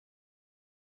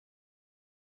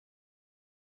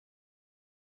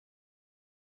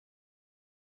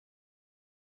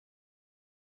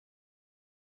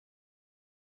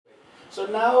So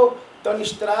now Toni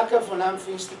Straka from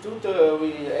Hanf-Institut,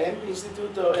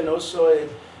 Hanf-Institut, and also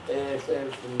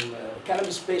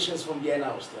cannabis patients from Vienna,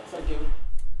 Austria. Thank you.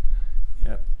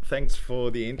 Yeah, thanks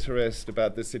for the interest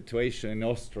about the situation in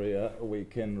Austria. We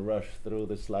can rush through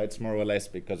the slides more or less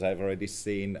because I've already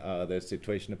seen the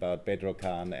situation about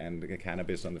Bedrocan and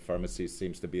cannabis on the pharmacies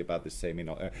seems to be about the same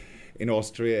in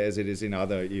Austria as it is in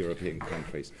other European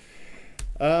countries.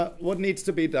 What needs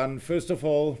to be done? First of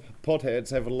all, potheads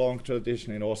have a long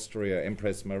tradition in Austria.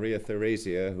 Empress Maria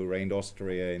Theresia, who reigned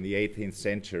Austria in the 18th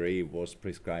century, was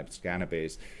prescribed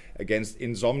cannabis against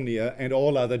insomnia and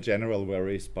all other general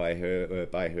worries by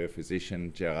her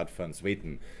physician, Gerard van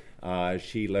Swieten.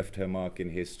 She left her mark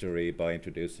in history by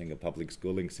introducing a public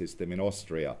schooling system in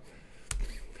Austria.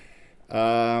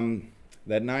 That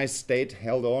nice state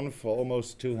held on for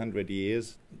almost 200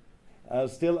 years.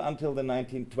 Still until the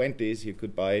 1920s, you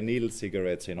could buy needle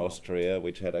cigarettes in Austria,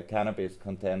 which had a cannabis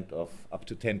content of up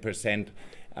to 10%.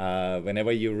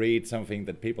 Whenever you read something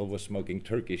that people were smoking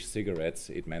Turkish cigarettes,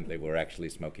 it meant they were actually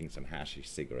smoking some hashish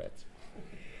cigarettes.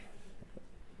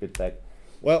 Bit back.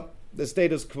 Well, the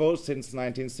status quo since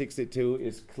 1962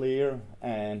 is clear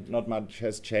and not much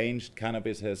has changed.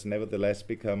 Cannabis has nevertheless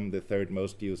become the third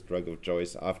most used drug of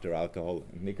choice after alcohol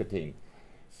and nicotine.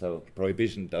 So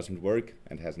prohibition doesn't work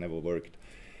and has never worked.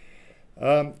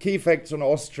 Key facts on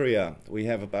Austria. We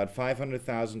have about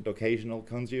 500,000 occasional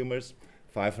consumers,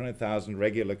 500,000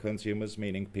 regular consumers,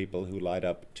 meaning people who light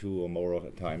up 2 or more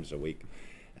times a week.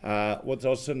 What's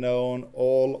also known,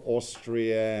 all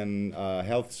Austrian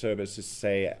health services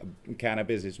say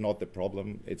cannabis is not the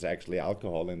problem, it's actually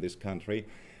alcohol in this country.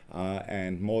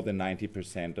 And more than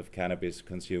 90% of cannabis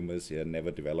consumers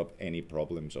never develop any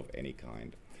problems of any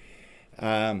kind.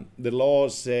 The law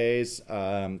says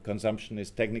consumption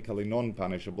is technically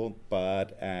non-punishable,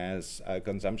 but as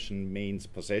consumption means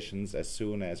possessions, as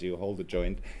soon as you hold a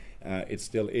joint, it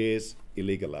still is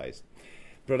illegalized.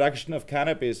 Production of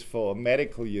cannabis for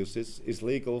medical uses is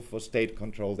legal for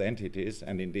state-controlled entities,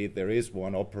 and indeed there is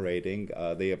one operating.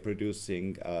 They are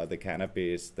producing the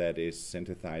cannabis that is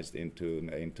synthesized into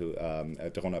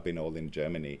dronabinol in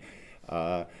Germany.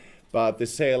 But the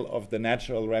sale of the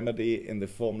natural remedy in the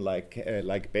form like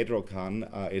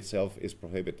Bedrocan itself is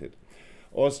prohibited.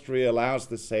 Austria allows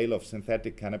the sale of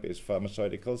synthetic cannabis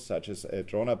pharmaceuticals such as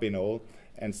dronabinol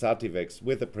and Sativex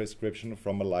with a prescription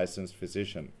from a licensed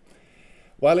physician.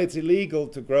 While it's illegal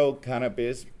to grow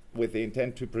cannabis with the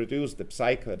intent to produce the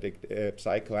psychoactive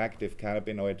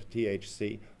cannabinoid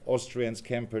THC, Austrians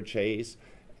can purchase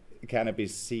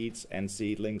cannabis seeds and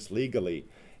seedlings legally.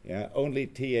 Only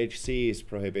THC is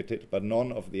prohibited, but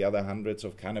none of the other hundreds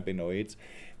of cannabinoids,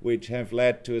 which have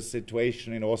led to a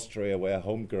situation in Austria where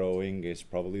home growing is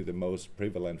probably the most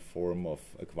prevalent form of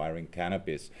acquiring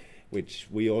cannabis, which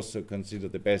we also consider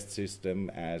the best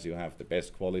system as you have the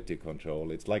best quality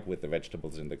control. It's like with the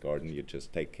vegetables in the garden, you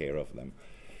just take care of them.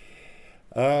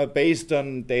 Based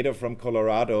on data from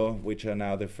Colorado, which are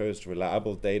now the first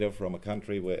reliable data from a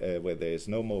country where there is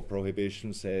no more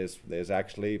prohibition, says there's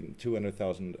actually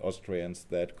 200,000 Austrians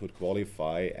that could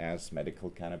qualify as medical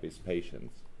cannabis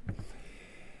patients.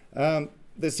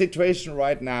 The situation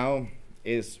right now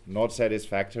is not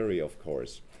satisfactory, of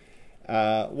course.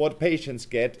 What patients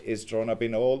get is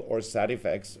dronabinol or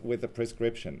Sativex with a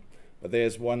prescription, but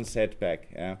there's one setback.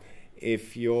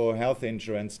 If your health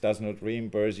insurance does not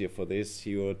reimburse you for this,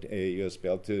 you're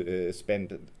supposed to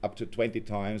spend up to 20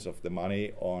 times of the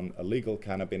money on a legal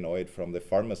cannabinoid from the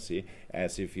pharmacy,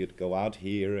 as if you'd go out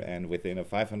here and within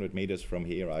 500 meters from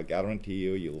here, I guarantee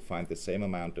you'll find the same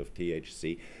amount of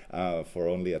THC for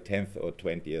only 1/10 or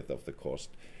 20th of the cost.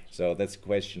 So that's the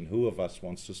question, who of us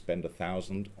wants to spend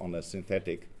 1,000 on a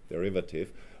synthetic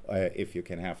derivative if you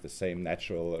can have the same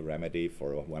natural remedy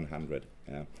for 100?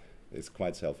 It's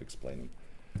quite self-explaining.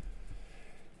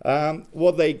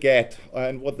 What they get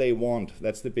and what they want,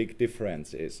 that's the big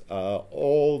difference, is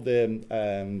all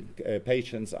the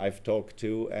patients I've talked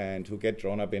to and who get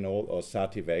dronabinol or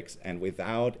Sativex, and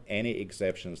without any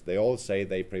exceptions, they all say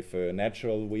they prefer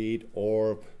natural weed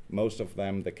or most of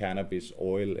them the cannabis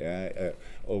oil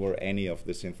over any of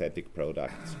the synthetic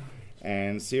products.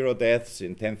 And 0 deaths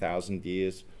in 10,000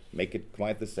 years make it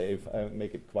quite a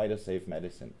safe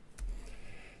medicine.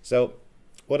 So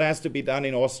what has to be done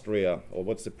in Austria, or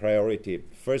what's the priority?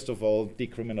 First of all,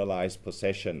 decriminalize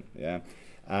possession,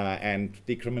 and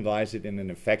decriminalize it in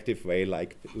an effective way,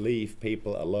 like leave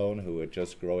people alone who are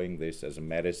just growing this as a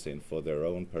medicine for their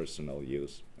own personal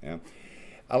use.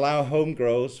 Allow home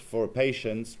grows for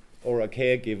patients or a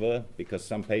caregiver, because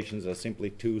some patients are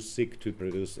simply too sick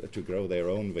to grow their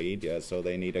own weed, so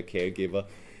they need a caregiver.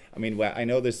 I mean, where I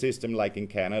know the system like in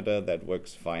Canada that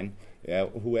works fine. Yeah,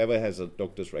 whoever has a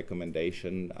doctor's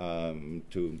recommendation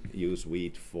to use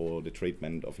weed for the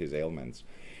treatment of his ailments.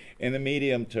 In the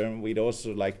medium term, we'd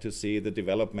also like to see the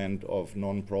development of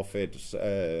non-profit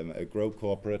grow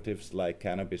cooperatives like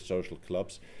cannabis social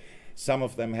clubs. Some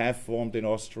of them have formed in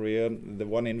Austria. The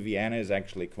one in Vienna is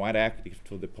actually quite active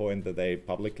to the point that they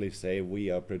publicly say we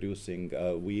are producing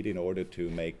weed in order to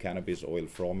make cannabis oil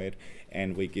from it,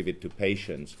 and we give it to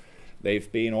patients.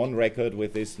 They've been on record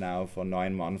with this now for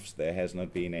 9 months. There has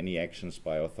not been any actions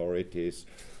by authorities,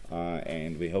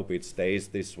 and we hope it stays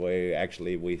this way.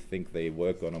 Actually, we think they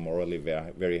work on a morally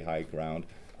very high ground.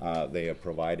 They are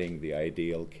providing the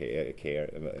ideal care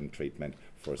and treatment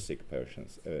for sick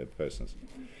persons.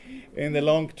 In the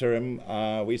long term,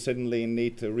 we certainly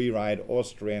need to rewrite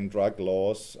Austrian drug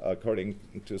laws according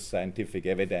to scientific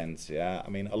evidence. Yeah, I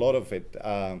mean a lot of it,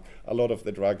 a lot of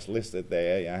the drugs listed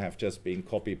there have just been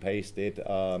copy-pasted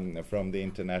from the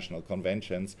international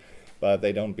conventions, but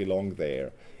they don't belong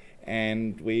there.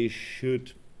 And we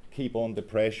should keep on the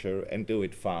pressure and do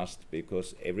it fast,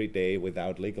 because every day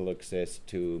without legal access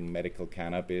to medical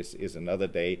cannabis is another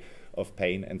day of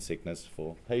pain and sickness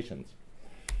for patients.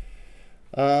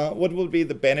 What will be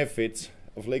the benefits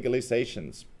of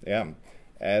legalizations? Yeah,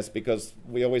 because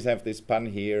we always have this pun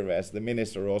here, as the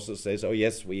minister also says, oh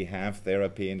yes, we have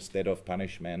therapy instead of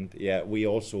punishment. Yeah, we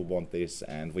also want this,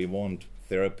 and we want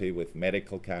therapy with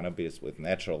medical cannabis, with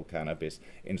natural cannabis,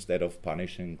 instead of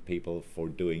punishing people for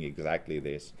doing exactly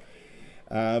this.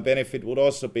 Benefit would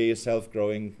also be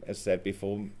self-growing, as said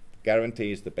before,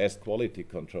 guarantees the best quality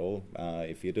control.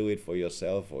 If you do it for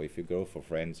yourself or if you grow for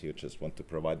friends, you just want to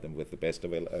provide them with the best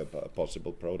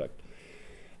possible product.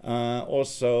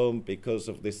 Also, because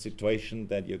of this situation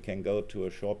that you can go to a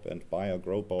shop and buy a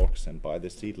grow box and buy the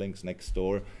seedlings next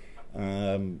door,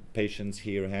 patients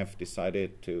here have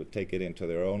decided to take it into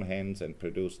their own hands and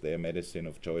produce their medicine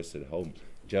of choice at home.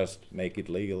 Just make it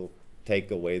legal, take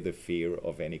away the fear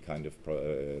of any kind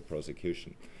of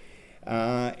prosecution.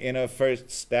 In a first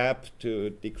step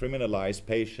to decriminalize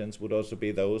patients would also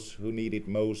be those who need it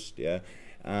most. Yeah?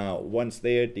 Once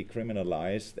they're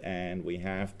decriminalized and we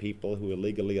have people who are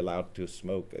legally allowed to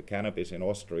smoke cannabis in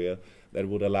Austria, that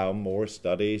would allow more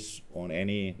studies on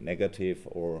any negative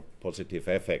or positive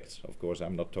effects. Of course,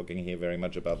 I'm not talking here very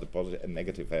much about the positive and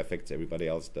negative effects. Everybody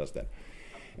else does that.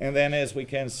 And then, as we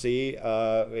can see,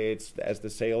 as the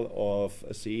sale of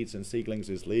seeds and seedlings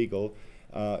is legal,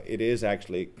 it is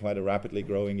actually quite a rapidly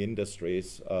growing industry,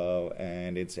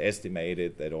 and it's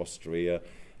estimated that Austria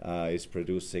is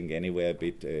producing anywhere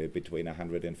between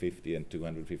 150 and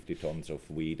 250 tons of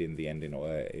weed in the end.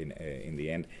 In the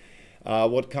end,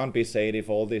 what can't be said if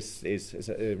all this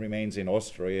remains in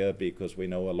Austria, because we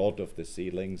know a lot of the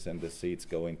seedlings and the seeds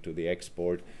go into the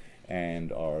export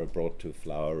and are brought to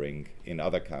flowering in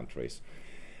other countries.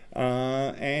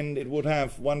 And it would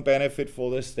have one benefit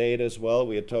for the state as well.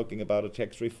 We are talking about a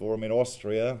tax reform in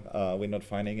Austria. We're not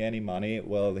finding any money.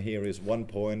 Well, here is one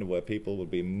point where people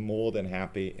would be more than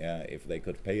happy if they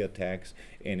could pay a tax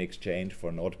in exchange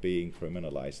for not being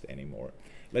criminalized anymore.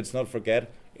 Let's not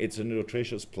forget, it's a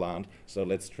nutritious plant, so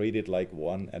let's treat it like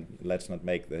one, and let's not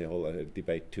make the whole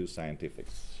debate too scientific.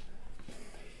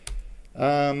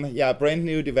 Brand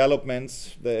new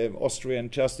developments. The Austrian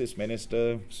Justice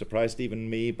Minister surprised even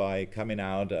me by coming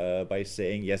out by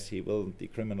saying, yes, he will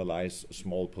decriminalize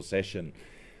small possession.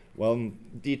 Well,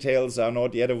 details are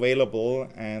not yet available,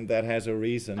 and that has a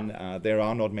reason. There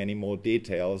are not many more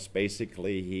details.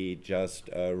 Basically, he just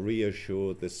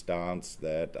reassured the stance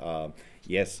that,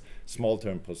 yes,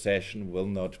 small-term possession will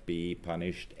not be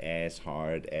punished as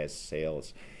hard as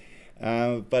sales.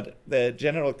 But the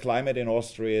general climate in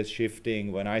Austria is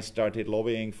shifting. When I started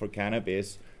lobbying for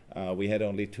cannabis, we had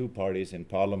only 2 parties in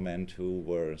parliament who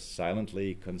were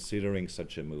silently considering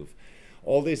such a move.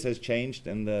 All this has changed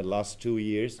in the last 2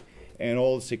 years, and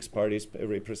all 6 parties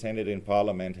represented in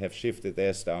parliament have shifted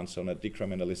their stance on a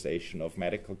decriminalization of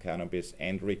medical cannabis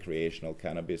and recreational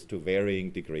cannabis to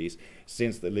varying degrees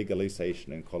since the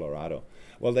legalization in Colorado.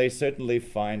 Well, they certainly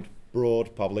find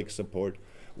broad public support.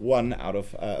 4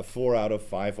 out of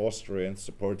 5 Austrians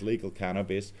support legal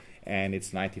cannabis, and it's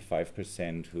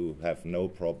 95% who have no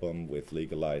problem with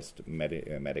legalized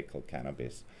medical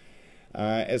cannabis.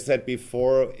 As said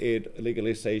before,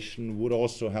 legalization would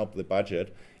also help the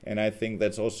budget, and I think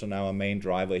that's also now a main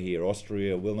driver here.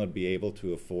 Austria will not be able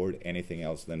to afford anything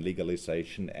else than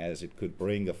legalization, as it could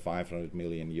bring 500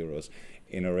 million euros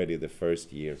in already the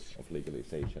first year of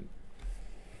legalization.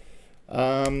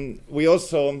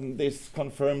 This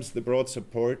confirms the broad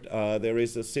support. There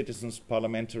is a citizens'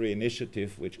 parliamentary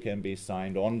initiative which can be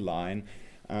signed online.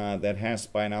 that has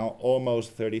by now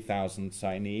almost 30,000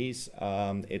 signees.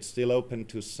 It's still open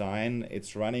to sign.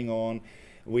 It's running on.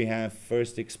 We have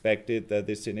first expected that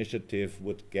this initiative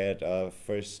would get a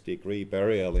first-degree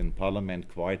burial in Parliament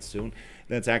quite soon.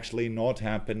 That's actually not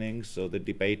happening, so the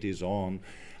debate is on.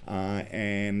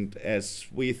 And as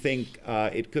we think,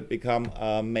 it could become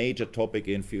a major topic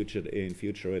in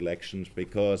future elections,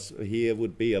 because here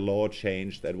would be a law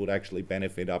change that would actually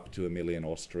benefit up to 1 million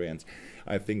Austrians.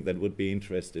 I think that would be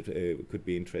could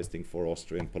be interesting for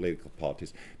Austrian political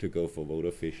parties to go for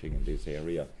voter fishing in this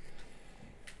area.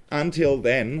 Until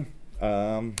then,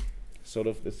 sort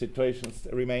of the situation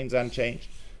remains unchanged.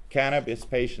 Cannabis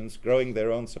patients growing their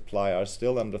own supply are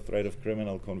still under threat of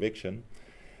criminal conviction,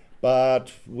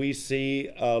 but we see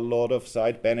a lot of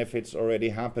side benefits already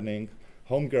happening.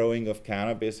 Home growing of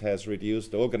cannabis has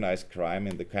reduced organized crime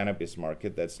in the cannabis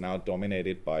market that's now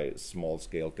dominated by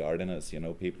small-scale gardeners,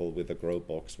 people with a grow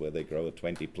box where they grow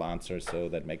 20 plants or so.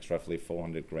 That makes roughly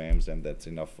 400 grams, and that's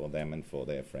enough for them and for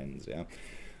their friends.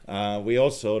 We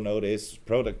also notice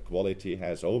product quality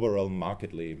has overall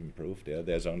markedly improved.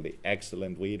 There's only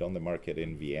excellent weed on the market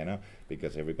in Vienna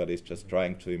because everybody's just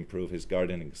trying to improve his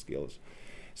gardening skills.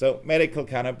 So medical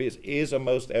cannabis is a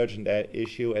most urgent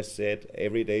issue. As said,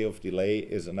 every day of delay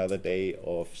is another day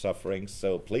of suffering.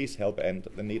 So please help end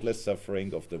the needless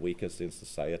suffering of the weakest in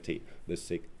society, the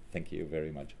sick. Thank you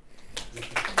very much.